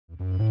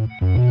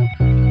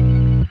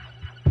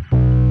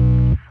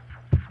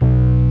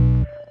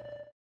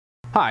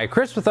Hi,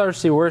 Chris with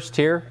RC Worst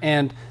here,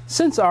 and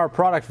since our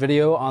product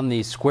video on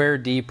the Square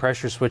D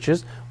pressure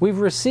switches, we've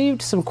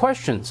received some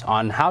questions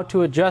on how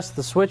to adjust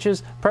the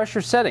switch's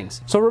pressure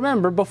settings. So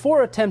remember,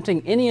 before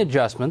attempting any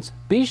adjustments,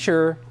 be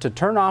sure to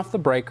turn off the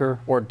breaker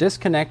or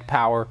disconnect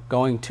power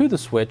going to the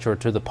switch or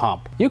to the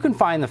pump. You can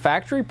find the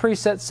factory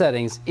preset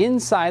settings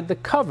inside the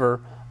cover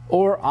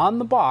or on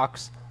the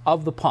box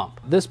of the pump.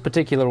 This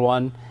particular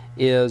one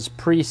is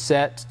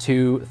preset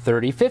to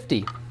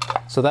 3050.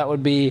 So that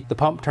would be the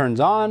pump turns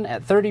on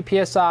at 30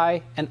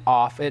 psi and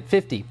off at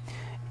 50.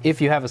 If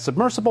you have a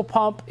submersible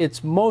pump,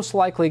 it's most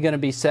likely going to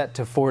be set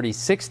to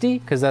 4060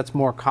 because that's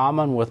more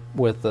common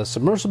with the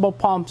submersible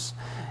pumps.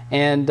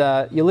 And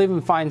you'll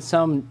even find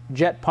some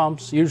jet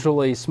pumps,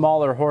 usually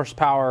smaller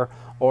horsepower,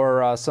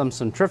 or some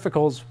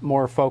centrifugals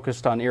more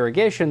focused on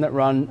irrigation that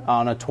run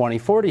on a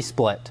 20-40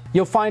 split.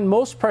 You'll find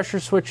most pressure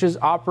switches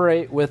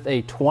operate with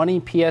a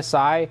 20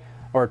 psi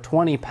or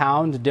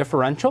 20-pound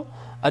differential.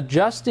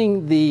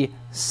 Adjusting the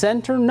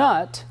center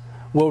nut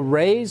will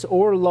raise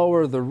or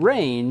lower the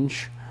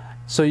range,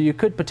 so you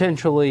could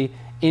potentially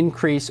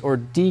increase or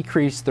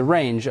decrease the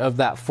range of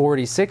that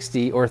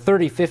 4060 or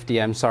 3050,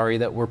 I'm sorry,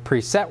 that we're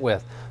preset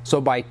with. So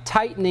by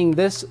tightening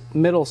this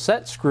middle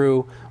set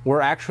screw,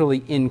 we're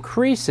actually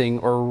increasing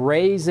or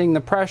raising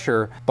the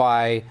pressure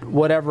by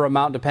whatever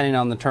amount depending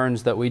on the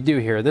turns that we do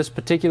here. This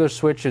particular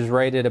switch is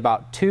rated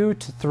about 2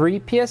 to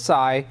 3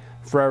 psi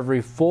for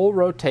every full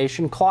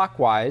rotation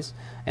clockwise,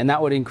 and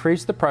that would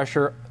increase the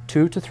pressure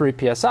 2 to 3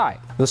 psi.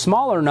 The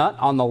smaller nut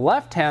on the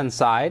left-hand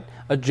side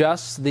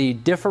adjusts the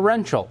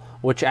differential,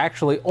 which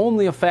actually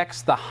only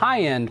affects the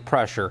high-end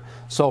pressure.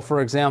 So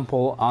for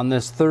example, on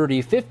this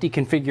 3050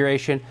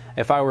 configuration,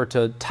 if I were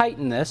to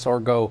tighten this or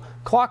go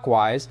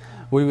clockwise,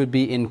 we would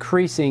be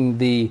increasing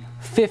the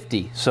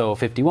 50. So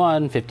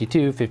 51,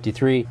 52,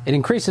 53. It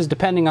increases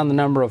depending on the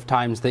number of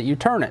times that you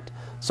turn it.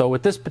 So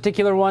with this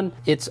particular one,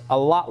 it's a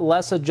lot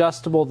less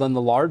adjustable than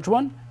the large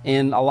one.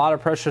 And a lot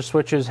of pressure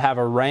switches have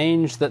a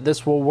range that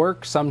this will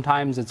work.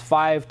 Sometimes it's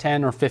 5,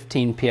 10, or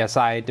 15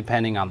 psi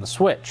depending on the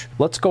switch.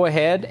 Let's go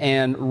ahead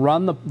and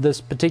run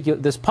this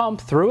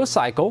pump through a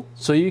cycle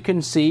so you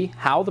can see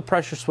how the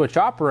pressure switch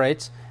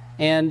operates,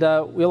 and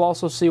we'll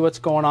also see what's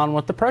going on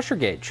with the pressure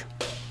gauge.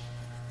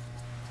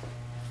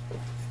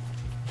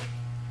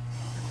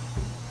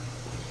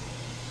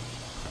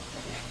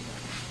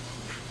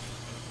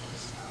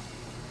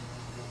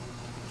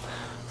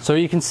 So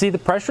you can see the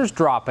pressure's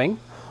dropping.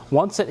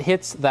 Once it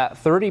hits that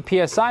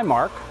 30 psi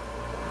mark,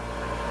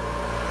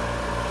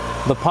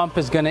 the pump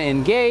is going to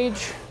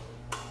engage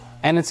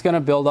and it's going to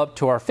build up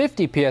to our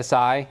 50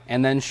 psi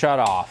and then shut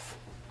off.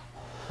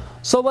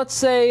 So let's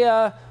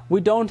say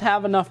we don't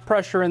have enough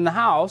pressure in the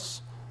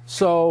house,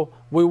 so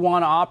we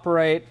want to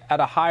operate at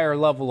a higher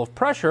level of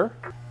pressure.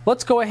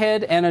 Let's go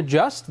ahead and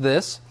adjust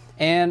this,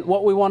 and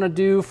what we want to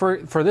do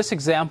for this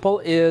example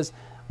is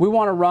we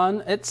want to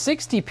run at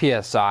 60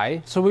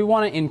 psi, so we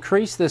want to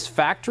increase this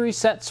factory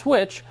set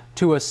switch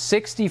to a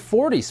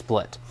 60-40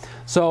 split.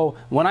 So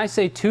when I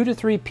say 2 to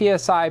 3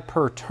 psi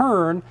per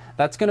turn,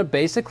 that's going to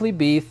basically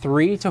be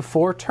 3 to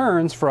 4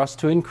 turns for us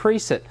to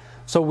increase it.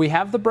 So we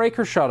have the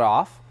breaker shut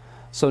off,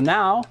 so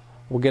now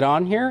we'll get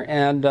on here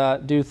and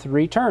do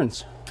 3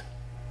 turns.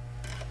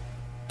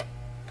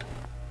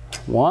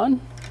 1,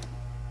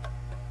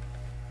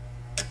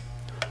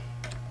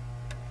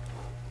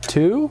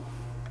 2,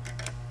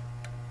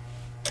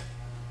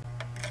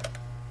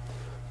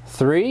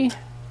 3,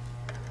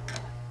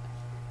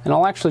 and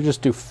I'll actually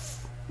just do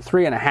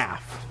 3.5,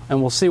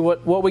 and we'll see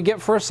what we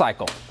get for a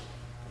cycle.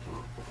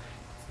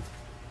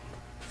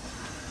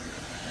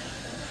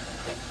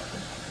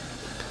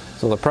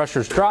 So the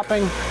pressure's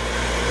dropping.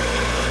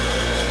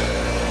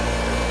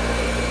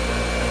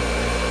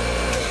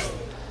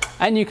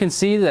 And you can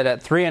see that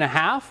at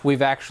 3.5,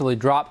 we've actually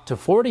dropped to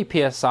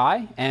 40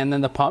 psi, and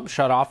then the pump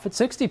shut off at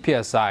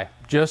 60 psi,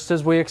 just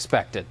as we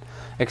expected.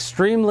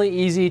 Extremely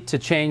easy to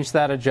change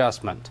that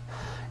adjustment.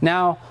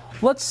 Now,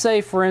 let's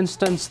say, for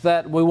instance,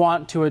 that we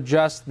want to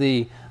adjust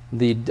the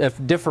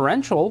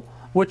differential,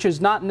 which is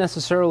not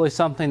necessarily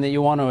something that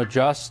you want to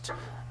adjust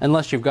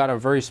unless you've got a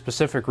very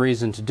specific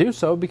reason to do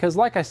so, because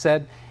like I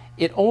said,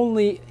 it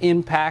only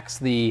impacts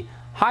the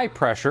high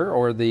pressure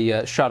or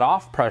the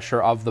shut-off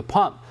pressure of the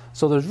pump.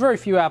 So there's very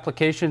few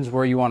applications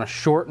where you want to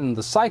shorten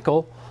the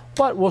cycle,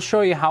 but we'll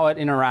show you how it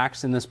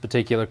interacts in this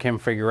particular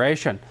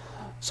configuration.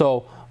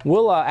 So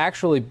we'll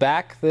actually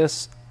back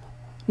this.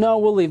 No,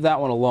 we'll leave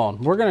that one alone.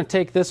 We're going to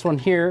take this one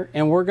here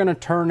and we're going to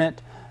turn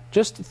it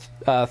just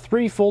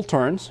 3 full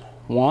turns.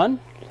 1,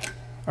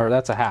 or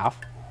that's a half.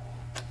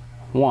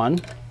 1,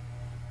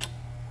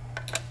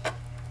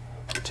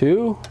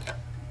 2,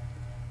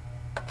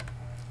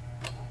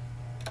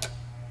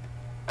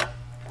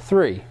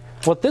 3.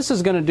 What this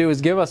is going to do is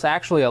give us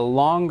actually a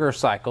longer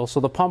cycle, so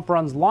the pump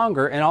runs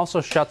longer and also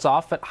shuts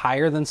off at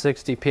higher than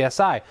 60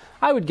 psi.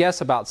 I would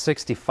guess about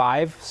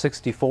 65,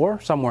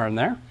 64, somewhere in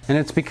there. And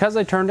it's because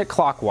I turned it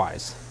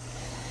clockwise.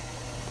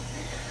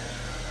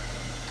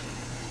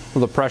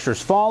 So the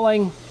pressure's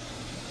falling.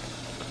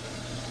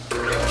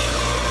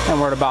 and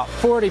we're at about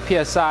 40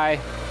 psi.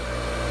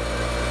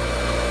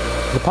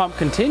 The pump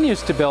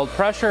continues to build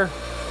pressure,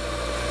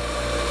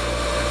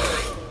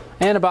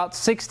 and about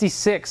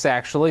 66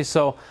 actually,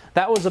 so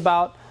that was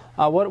about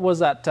what was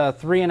that,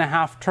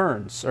 3.5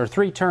 turns, or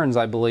 3 turns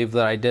I believe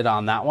that I did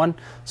on that one.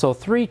 So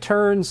 3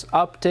 turns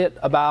upped it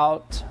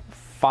about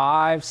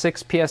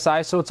 5-6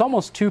 psi, so it's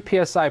almost 2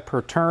 psi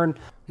per turn.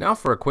 Now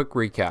for a quick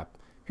recap.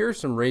 Here are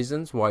some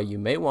reasons why you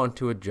may want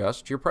to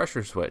adjust your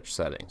pressure switch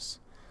settings.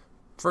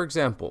 For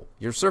example,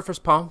 your surface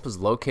pump is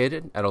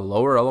located at a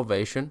lower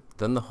elevation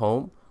than the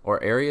home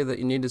or area that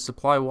you need to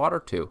supply water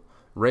to.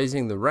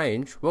 Raising the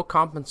range will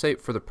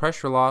compensate for the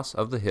pressure loss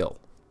of the hill.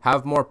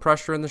 Have more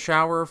pressure in the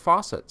shower or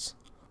faucets.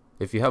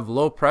 If you have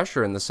low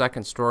pressure in the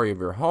second story of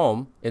your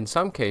home, in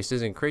some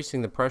cases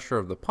increasing the pressure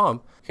of the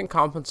pump can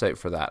compensate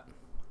for that.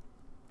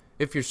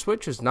 If your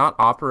switch is not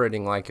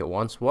operating like it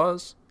once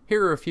was,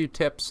 here are a few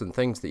tips and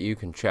things that you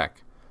can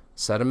check.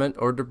 Sediment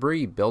or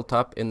debris built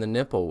up in the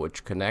nipple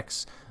which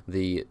connects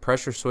the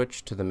pressure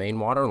switch to the main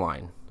water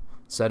line.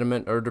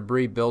 Sediment or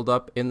debris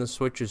buildup in the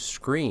switch's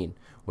screen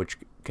which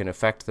can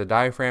affect the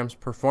diaphragm's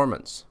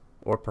performance.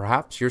 Or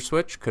perhaps your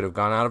switch could have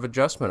gone out of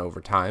adjustment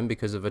over time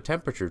because of a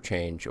temperature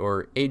change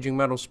or aging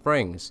metal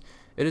springs.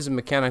 It is a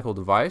mechanical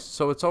device,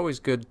 so it's always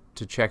good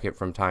to check it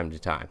from time to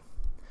time.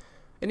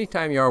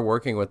 Anytime you are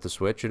working with the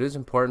switch, it is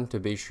important to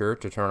be sure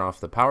to turn off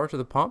the power to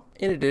the pump,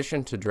 in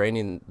addition to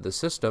draining the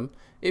system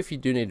if you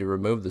do need to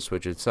remove the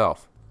switch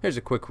itself. Here's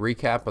a quick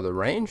recap of the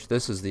range.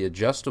 This is the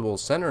adjustable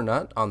center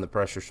nut on the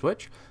pressure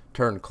switch.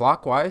 Turn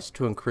clockwise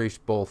to increase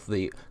both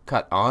the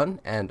cut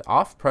on and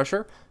off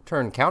pressure.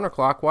 Turn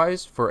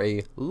counterclockwise for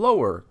a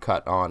lower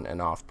cut on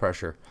and off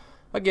pressure.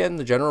 Again,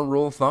 the general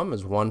rule of thumb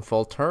is 1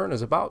 full turn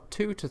is about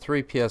 2 to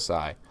 3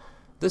 psi.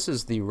 This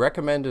is the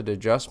recommended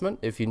adjustment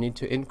if you need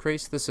to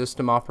increase the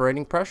system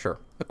operating pressure.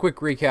 A quick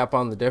recap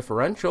on the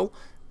differential.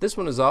 This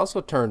one is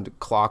also turned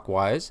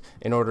clockwise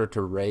in order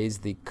to raise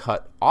the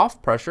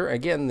cut-off pressure.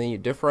 Again, the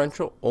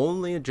differential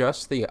only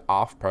adjusts the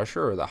off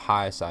pressure, or the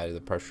high side of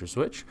the pressure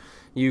switch.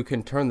 You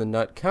can turn the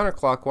nut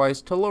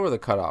counterclockwise to lower the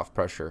cut-off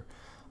pressure.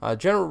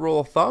 General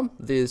rule of thumb,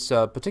 this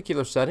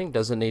particular setting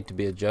doesn't need to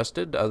be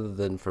adjusted other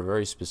than for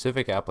very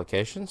specific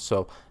applications,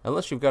 so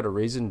unless you've got a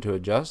reason to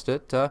adjust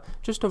it,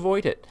 just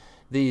avoid it.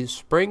 The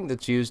spring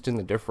that's used in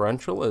the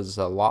differential is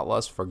a lot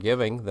less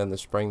forgiving than the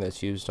spring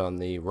that's used on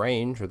the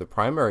range or the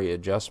primary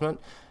adjustment,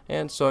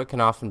 and so it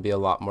can often be a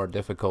lot more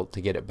difficult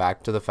to get it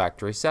back to the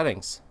factory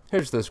settings.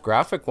 Here's this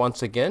graphic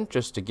once again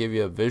just to give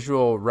you a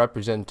visual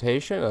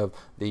representation of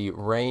the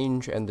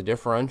range and the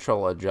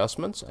differential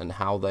adjustments and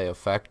how they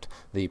affect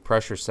the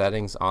pressure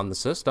settings on the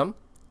system.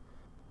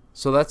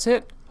 So that's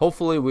it.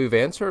 Hopefully we've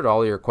answered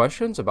all your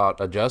questions about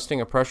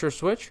adjusting a pressure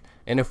switch,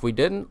 and if we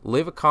didn't,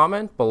 leave a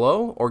comment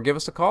below or give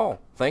us a call.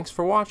 Thanks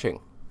for watching.